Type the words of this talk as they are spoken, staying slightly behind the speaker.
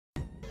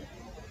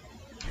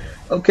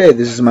Okay,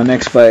 this is my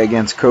next fight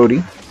against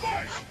Cody,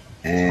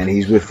 and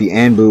he's with the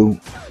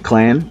Anbu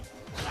clan,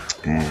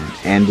 and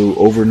Anbu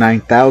over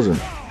 9,000.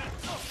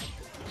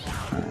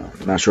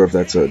 Not sure if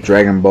that's a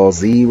Dragon Ball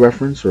Z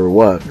reference or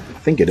what. I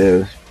think it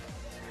is,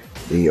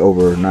 the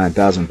over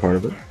 9,000 part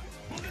of it.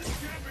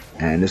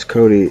 And this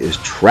Cody is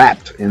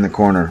trapped in the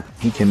corner.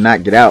 He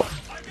cannot get out.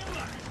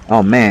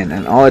 Oh man,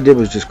 and all I did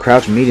was just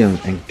crouch medium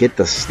and get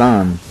the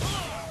stun.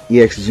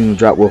 EX Zunu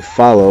drop will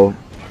follow,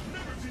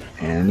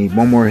 and I need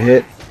one more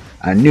hit.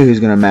 I knew he was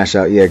going to mash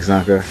out EX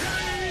Zanka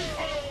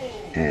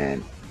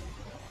and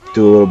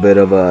do a little bit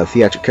of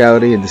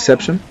theatricality and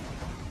deception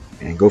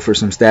and go for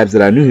some stabs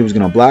that I knew he was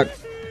going to block.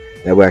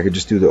 That way I could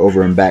just do the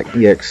over and back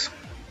EX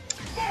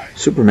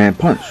Superman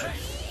punch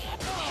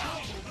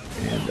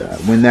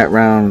and win that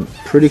round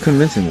pretty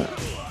convincingly.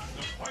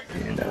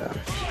 And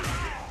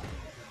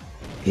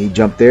he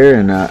jumped there,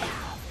 and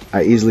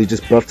I easily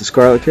just buffed the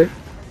Scarlet kick.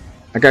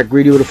 I got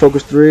greedy with a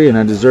focus 3, and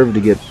I deserved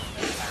to get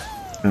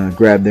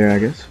grabbed there, I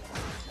guess.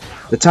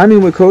 The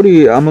timing with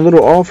Cody, I'm a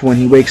little off when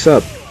he wakes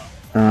up.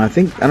 I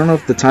don't know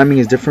if the timing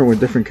is different with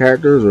different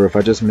characters or if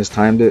I just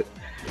mistimed it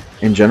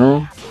in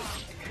general.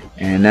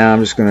 And now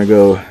I'm just going to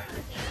go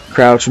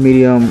crouch,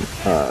 medium,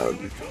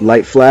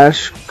 light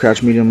flash,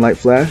 crouch, medium, light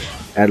flash,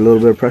 add a little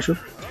bit of pressure.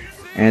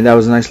 And that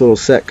was a nice little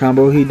set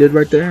combo he did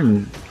right there,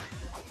 and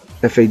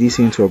FADC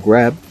into a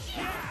grab.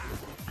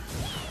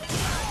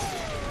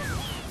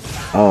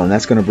 Oh, and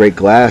that's going to break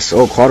glass.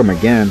 Oh, caught him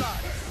again.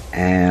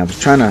 And I was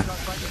trying to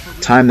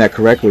time that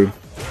correctly,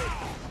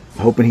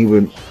 hoping he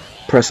would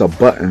press a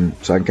button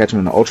so I can catch him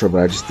in the ultra,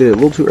 but I just did it a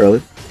little too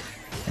early.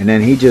 And then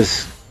he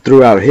just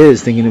threw out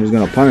his thinking he was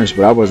going to punish,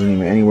 but I wasn't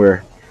even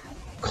anywhere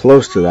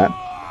close to that.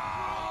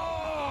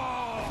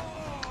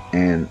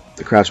 And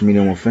the crouch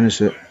medium will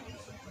finish it.